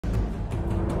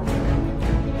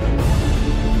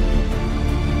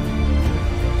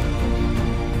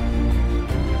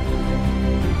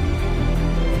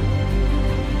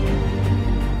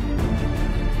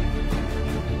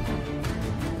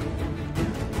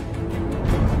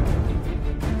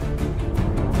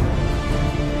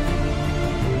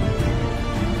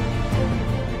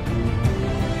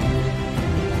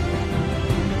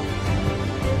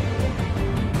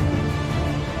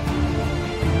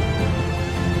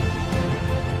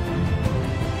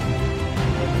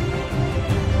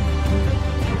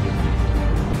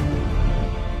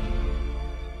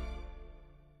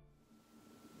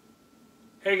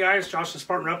Hey guys, Josh with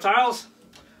Spartan Reptiles,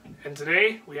 and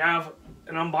today we have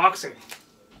an unboxing.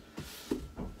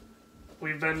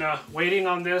 We've been waiting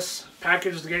on this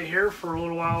package to get here for a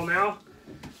little while now,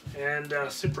 and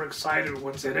super excited with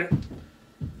what's in it.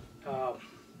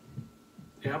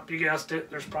 Yep, you guessed it.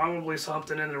 There's probably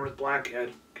something in there with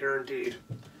blackhead, guaranteed.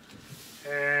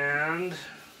 And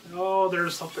oh,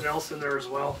 there's something else in there as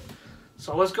well.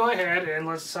 So let's go ahead and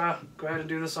let's go ahead and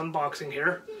do this unboxing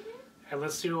here, and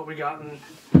let's see what we got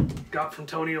from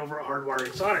Tony over at Hardwire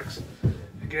Exotics.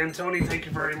 Again, Tony, thank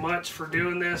you very much for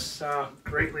doing this.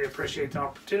 Greatly appreciate the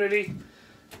opportunity,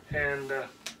 and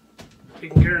you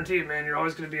can guarantee it, man, you're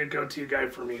always going to be a go-to guy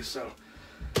for me. So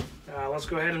let's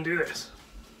go ahead and do this.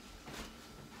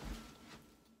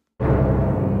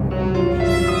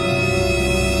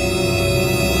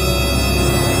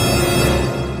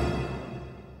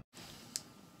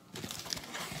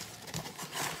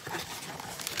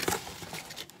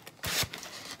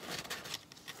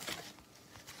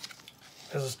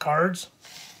 This is cards.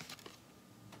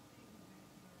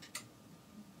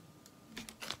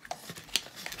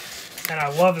 And I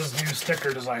love his new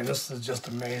sticker design. This is just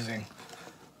amazing.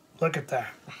 Look at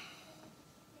that.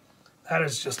 That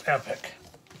is just epic.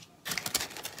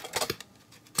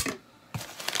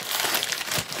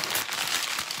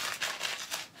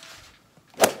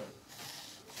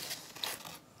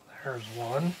 There's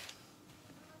 1,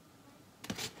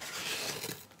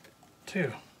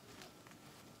 2.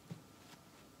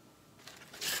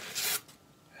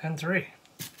 And 3.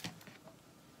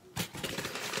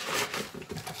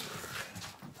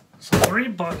 So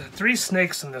three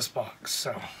snakes in this box.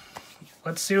 So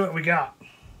let's see what we got.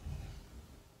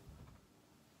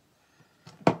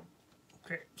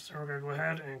 Okay, so we're gonna go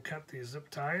ahead and cut these zip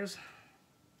ties.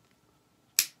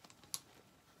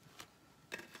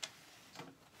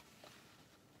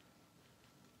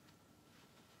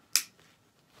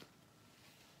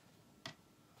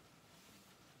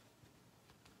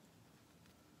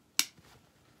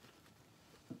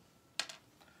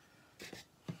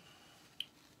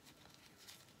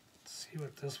 See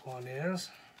what this one is.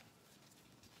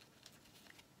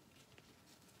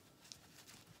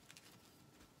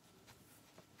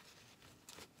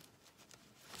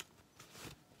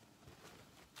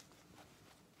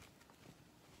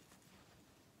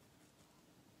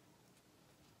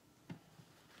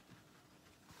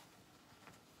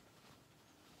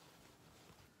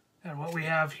 And what we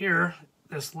have here,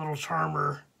 this little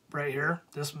charmer right here,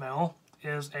 this male,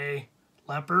 is a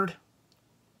leopard,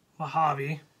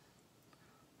 Mojave,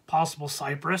 possible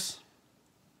cypress.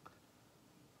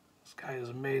 This guy is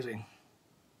amazing.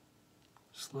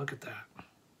 Just look at that.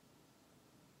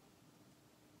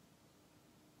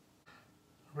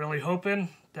 Really hoping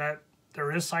that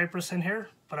there is cypress in here,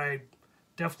 but I'm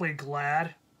definitely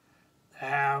glad to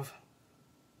have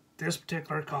this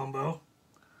particular combo,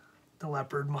 the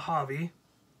leopard Mojave,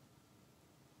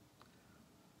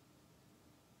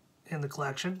 in the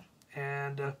collection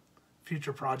and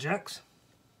future projects.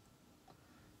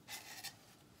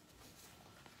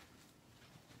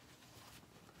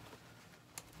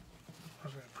 I'm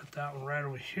going to put that one right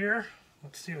over here.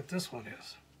 Let's see what this one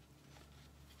is.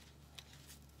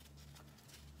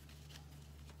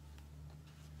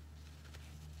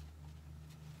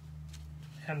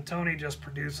 And Tony just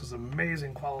produces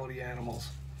amazing quality animals.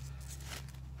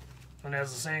 And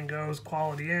as the saying goes,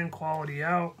 quality in, quality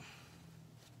out.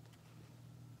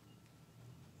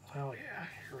 Oh yeah,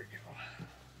 here we go.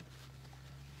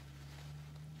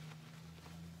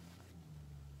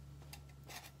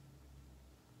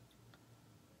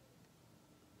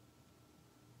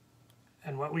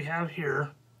 And what we have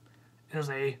here is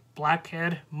a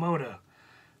blackhead Moda.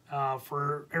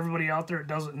 For everybody out there that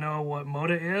doesn't know what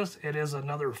Moda is, it is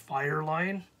another fire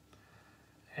line.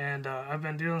 And I've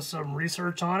been doing some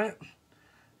research on it,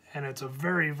 and it's a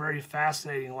very, very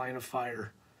fascinating line of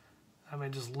fire. I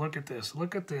mean, just look at this.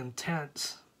 Look at the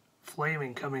intense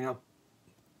flaming coming up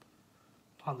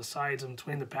on the sides and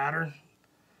between the pattern.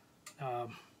 It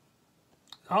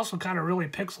also kind of really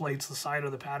pixelates the side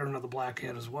of the pattern of the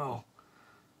blackhead as well.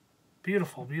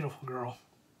 Beautiful, beautiful girl.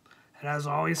 And as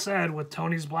I always said with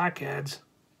Tony's blackheads,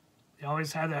 they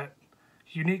always had that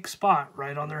unique spot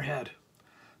right on their head.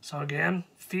 So again,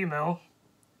 female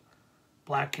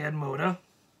blackhead Moda.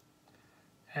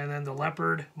 And then the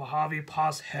leopard Mojave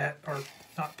Posset, or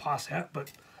not Posset,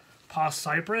 but Pos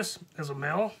Cypress is a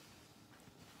male.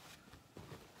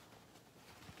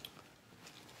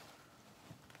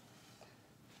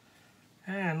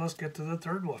 And let's get to the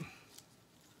third one.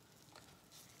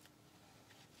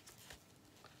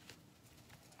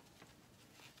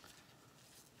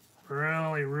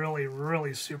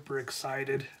 Really super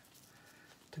excited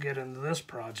to get into this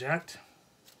project.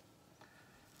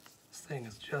 This thing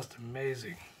is just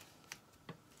amazing.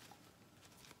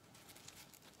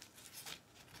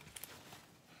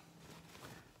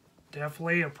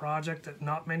 Definitely a project that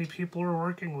not many people are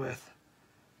working with.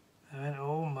 And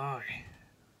oh my.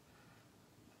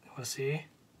 You want to see?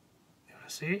 You want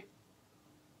to see?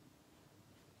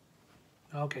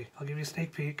 Okay, I'll give you a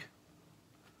sneak peek.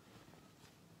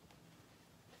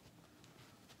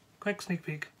 Quick sneak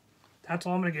peek. That's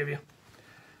all I'm going to give you.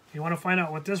 If you want to find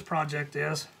out what this project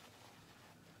is,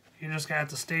 you just have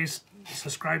to stay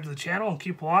subscribed to the channel and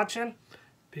keep watching,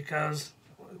 because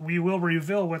we will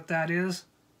reveal what that is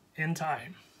in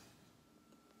time.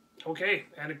 Okay,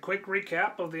 and a quick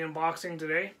recap of the unboxing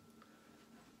today.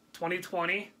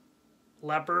 2020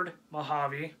 Leopard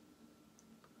Mojave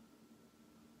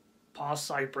Paw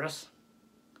Cypress.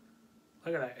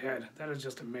 Look at that head. That is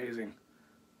just amazing.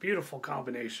 Beautiful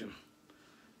combination.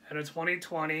 And a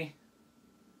 2020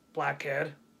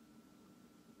 Blackhead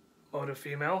Moda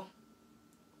female.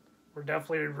 We're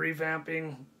definitely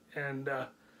revamping and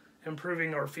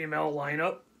improving our female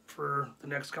lineup for the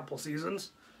next couple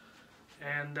seasons.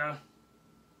 And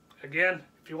again,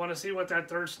 if you want to see what that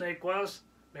third snake was,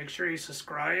 make sure you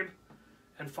subscribe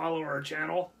and follow our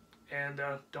channel, and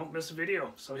don't miss a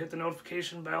video. So hit the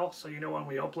notification bell so you know when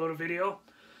we upload a video,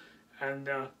 and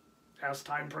as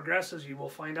time progresses you will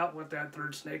find out what that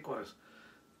third snake was.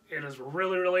 It is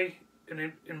really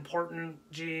an important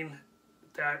gene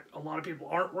that a lot of people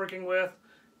aren't working with.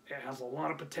 It has a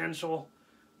lot of potential,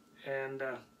 and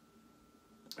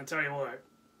I tell you what,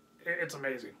 it's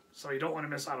amazing. So you don't want to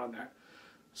miss out on that.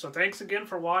 So thanks again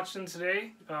for watching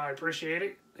today. I appreciate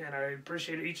it, and I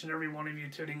appreciate each and every one of you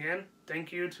tuning in.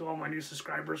 Thank you to all my new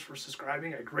subscribers for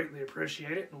subscribing. I greatly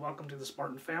appreciate it, and welcome to the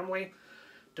Spartan family.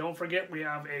 Don't forget, we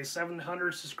have a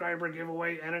 700 subscriber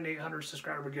giveaway and an 800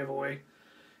 subscriber giveaway.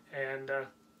 And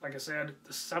like I said,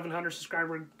 the 700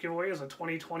 subscriber giveaway is a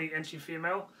 2020 Enchi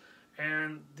female,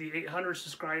 and the 800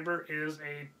 subscriber is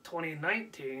a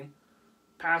 2019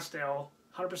 pastel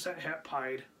 100% het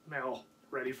pied male,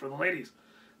 ready for the ladies.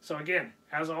 So again,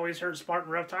 as always here at Spartan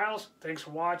Reptiles, thanks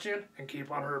for watching, and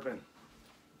keep on herping.